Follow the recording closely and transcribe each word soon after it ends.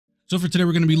So for today,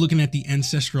 we're going to be looking at the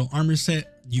Ancestral Armor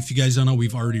set. If you guys don't know,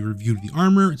 we've already reviewed the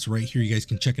armor. It's right here. You guys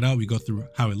can check it out. We go through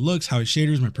how it looks, how it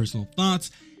shaders, my personal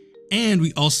thoughts. And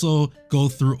we also go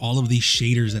through all of these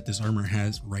shaders that this armor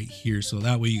has right here. So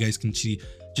that way you guys can see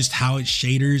just how it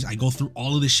shaders. I go through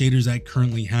all of the shaders I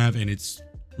currently have, and it's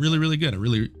really, really good. I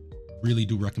really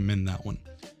do recommend that one.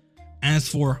 As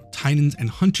for Titans and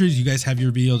Hunters, you guys have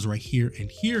your videos right here and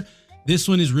here. This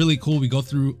one is really cool. We go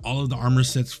through all of the armor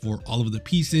sets for all of the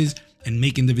pieces and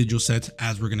make individual sets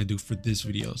as we're going to do for this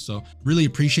video. So really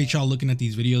appreciate y'all looking at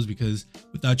these videos, because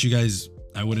without you guys,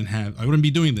 I wouldn't be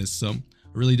doing this. So I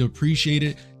really do appreciate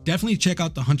it. Definitely check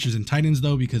out the Hunters and Titans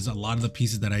though, because a lot of the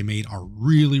pieces that I made are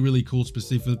really, really cool.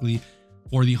 Specifically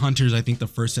for the Hunters, I think the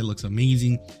first set looks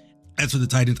amazing. As for the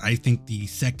Titans, I think the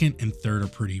second and third are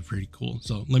pretty cool.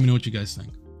 So let me know what you guys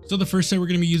think. So the first set we're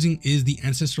going to be using is the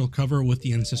Ancestral cover with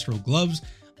the Ancestral gloves.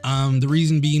 The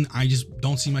reason being, I just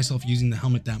don't see myself using the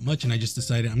helmet that much, and I just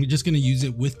decided I'm just going to use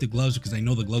it with the gloves because I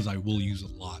know the gloves I will use a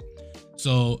lot.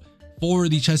 So for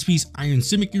the chest piece, Iron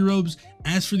Symmetry robes.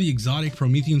 As for the exotic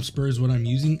Prometheum spur is what I'm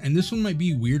using, and this one might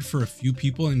be weird for a few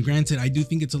people, and granted, I do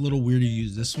think it's a little weird to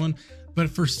use this one, but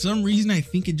for some reason I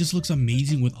think it just looks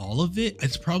amazing with all of it.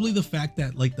 It's probably the fact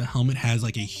that like the helmet has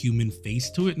like a human face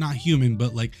to it, not human,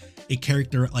 but like a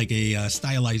character, like a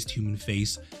stylized human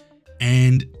face,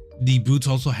 and the boots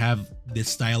also have this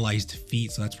stylized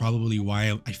feet, so that's probably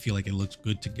why I feel like it looks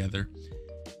good together.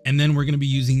 And then we're going to be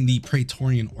using the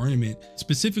Praetorian ornament,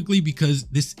 specifically because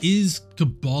this is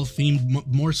Cabal themed,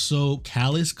 more so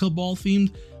Callus Cabal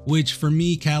themed, which for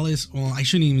me, Callus, well, I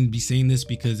shouldn't even be saying this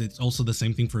because it's also the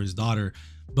same thing for his daughter,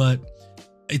 but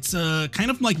it's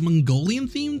kind of like Mongolian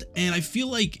themed, and I feel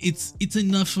like it's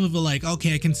enough of a like,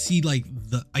 okay, I can see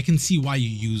why you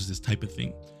use this type of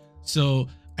thing. So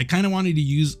I kind of wanted to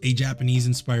use a Japanese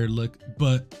inspired look,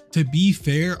 but to be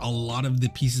fair, a lot of the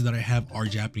pieces that I have are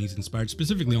Japanese inspired,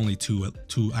 specifically only two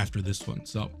after this one.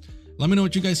 So let me know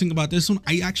what you guys think about this one.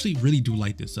 I actually really do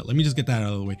like this set. Let me just get that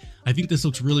out of the way. I think this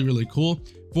looks really cool.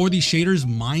 For these shaders,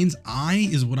 Mind's Eye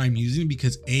is what I'm using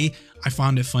because I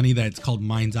found it funny that it's called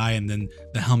Mind's Eye and then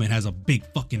the helmet has a big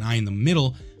fucking eye in the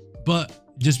middle, but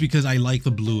just because I like the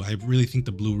blue, I really think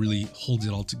the blue really holds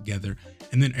it all together.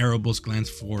 And then Erebos glance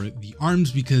for the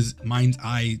arms, because Mind's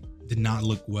Eye did not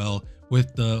look well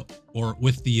with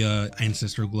the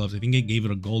Ancestral gloves. I think it gave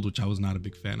it a gold, which I was not a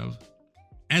big fan of.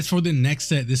 As for the next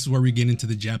set, this is where we get into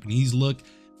the Japanese look.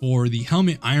 For the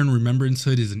helmet, Iron Remembrance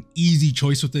hood is an easy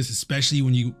choice with this, especially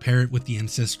when you pair it with the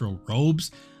Ancestral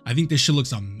robes. I think this shit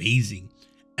looks amazing.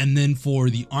 And then for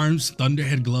the arms,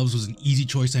 Thunderhead gloves was an easy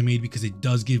choice I made because it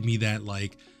does give me that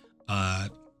like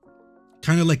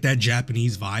kind of like that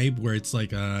Japanese vibe where it's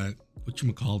like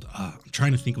whatchamacallit, I'm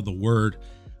trying to think of the word,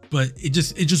 but it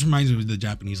just reminds me of the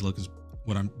Japanese look is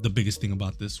what the biggest thing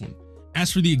about this one.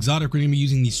 As for the exotic, we're going to be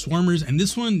using these Swarmers, and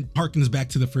this one harkens back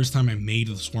to the first time I made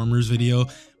the Swarmers video,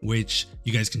 which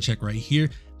you guys can check right here.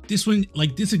 This one,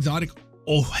 like this exotic,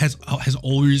 has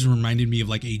always reminded me of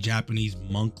like a Japanese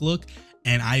monk look,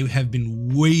 and I have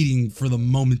been waiting for the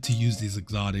moment to use these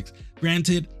exotics.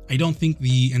 Granted, I don't think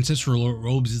the Ancestral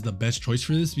robes is the best choice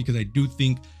for this because I do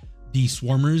think the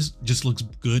Swarmers just looks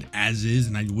good as is,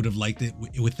 and I would have liked it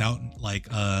without like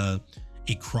a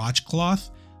crotch cloth.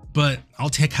 But I'll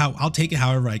take it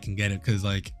however I can get it, because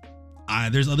like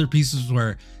there's other pieces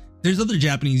where there's other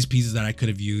Japanese pieces that I could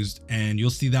have used, and you'll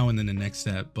see that one in the next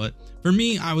set. But for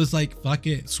me, I was like, fuck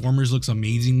it, Swarmers looks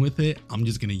amazing with it, I'm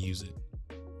just gonna use it.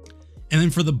 And then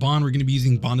for the Bond, we're gonna be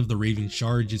using Bond of the Raven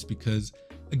Shard, just because,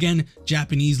 again,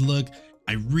 Japanese look.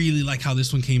 I really like how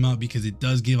this one came out because it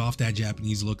does give off that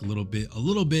Japanese look a little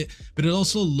bit, but it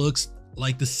also looks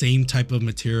like the same type of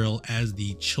material as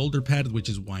the shoulder pad, which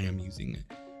is why I'm using it.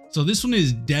 So this one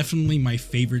is definitely my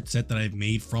favorite set that I've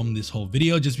made from this whole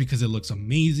video, just because it looks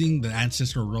amazing. The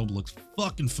Ancestral robe looks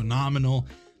fucking phenomenal.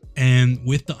 And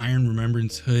with the Iron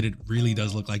Remembrance hood, it really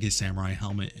does look like a samurai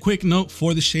helmet. Quick note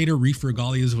for the shader, Reef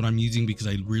Regalia is what I'm using because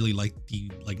I really like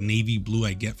the navy blue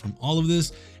I get from all of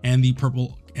this, and the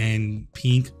purple and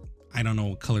pink. I don't know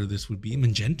what color this would be,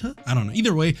 magenta? I don't know.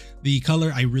 Either way, the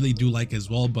color I really do like as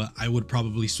well, but I would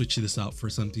probably switch this out for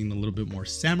something a little bit more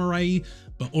samurai-y.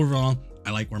 But overall,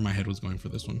 I like where my head was going for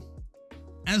this one.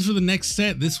 As for the next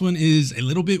set, this one is a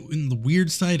little bit in the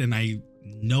weird side, and I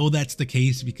know that's the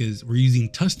case because we're using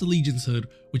Tusk Allegiance hood,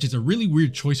 which is a really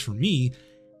weird choice for me.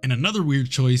 And another weird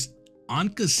choice,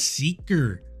 Anka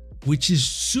Seeker, which is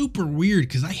super weird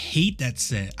because I hate that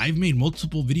set. I've made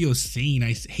multiple videos saying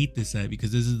I hate this set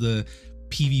because this is the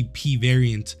PvP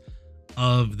variant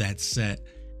of that set,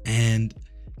 and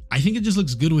I think it just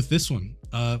looks good with this one.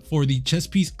 For the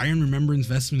chest piece, Iron Remembrance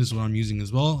vestment is what I'm using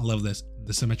as well. I love this.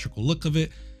 the symmetrical look of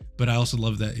it, but I also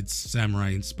love that it's samurai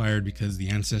inspired because the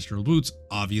ancestral boots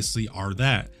obviously are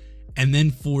that. And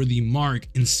then for the mark,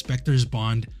 Inspector's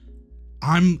Bond,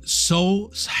 I'm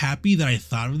so happy that I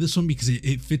thought of this one because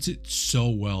it fits it so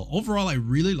well. Overall, I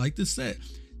really like this set.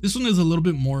 This one is a little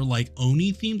bit more like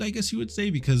Oni themed, I guess you would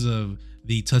say, because of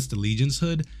the Tusk Allegiance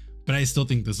hood, but I still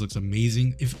think this looks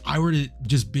amazing. If I were to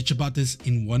just bitch about this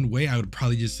in one way, I would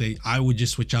probably just say I would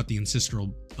just switch out the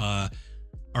ancestral, I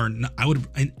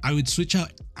would switch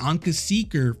out Anka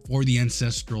Seeker for the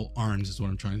ancestral arms is what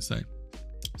I'm trying to say.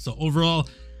 So overall,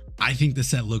 I think the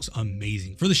set looks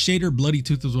amazing. For the shader, Bloody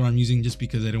Tooth is what I'm using just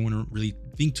because I don't want to really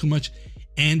think too much,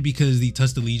 and because the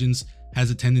Tusk Allegiance has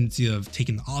a tendency of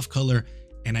taking the off color,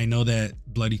 and I know that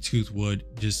Bloody Tooth would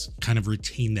just kind of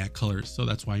retain that color, so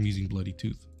that's why I'm using Bloody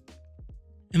Tooth.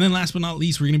 And then last but not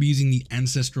least, we're going to be using the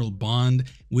Ancestral Bond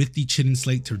with the Chitin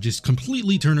Slate to just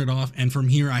completely turn it off, and from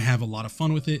here I have a lot of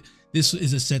fun with it. This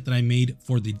is a set that I made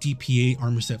for the DPA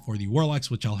armor set for the Warlocks,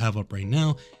 which I'll have up right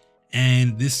now.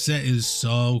 And this set is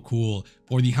so cool.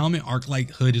 For the helmet, Arclight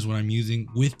hood is what I'm using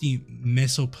with the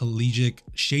Mesopelagic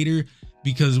shader,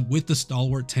 because with the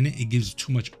Stalwart Tenet, it gives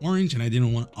too much orange, and I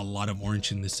didn't want a lot of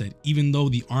orange in this set. Even though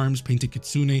the arms painted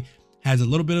Kitsune has a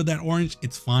little bit of that orange,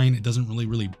 it's fine. It doesn't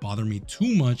really bother me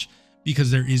too much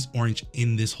because there is orange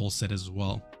in this whole set as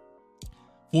well.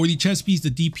 For the chest piece,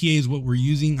 the DPA is what we're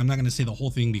using. I'm not going to say the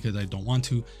whole thing because I don't want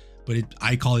to, but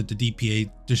I call it the DPA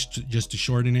just to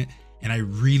shorten it. And I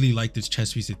really like this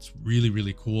chest piece. It's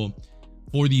really cool.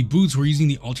 For the boots, we're using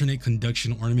the alternate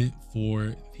conduction ornament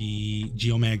for the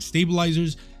Geomag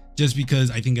stabilizers, just because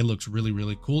I think it looks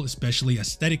really cool, especially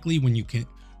aesthetically when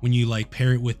you like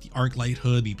pair it with the Arclight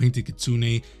hood, the painted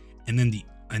Kitsune, and then the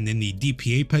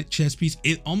DPA chest piece.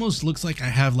 It almost looks like I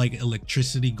have like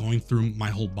electricity going through my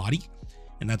whole body,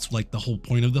 and that's like the whole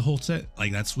point of the whole set.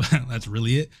 Like that's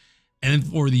really it. And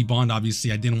then for the bond,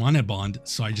 obviously I didn't want a bond,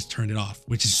 so I just turned it off,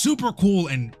 which is super cool,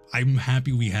 and I'm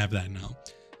happy we have that now.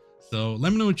 So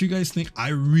let me know what you guys think. I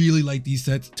really like these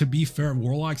sets. To be fair,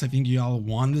 Warlocks, I think y'all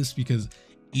want this because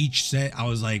each set I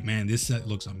was like, man, this set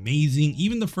looks amazing.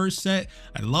 Even the first set,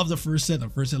 I love the first set. The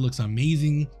first set looks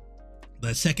amazing.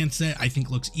 The second set I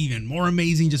think looks even more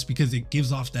amazing just because it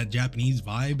gives off that Japanese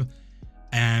vibe.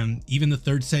 And even the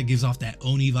third set gives off that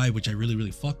Oni vibe, which I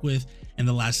really fuck with. And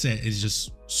the last set is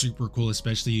just super cool,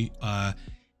 especially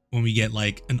when we get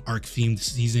like an arc themed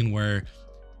season where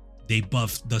they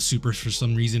buff the supers for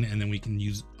some reason, and then we can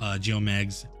use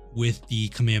Geomags with the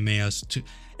Kamehamehas to,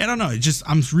 I don't know,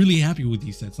 I'm really happy with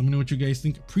these sets. Let me know what you guys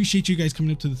think. Appreciate you guys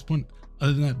coming up to this point.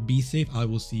 Other than that, be safe. I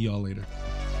will see y'all later.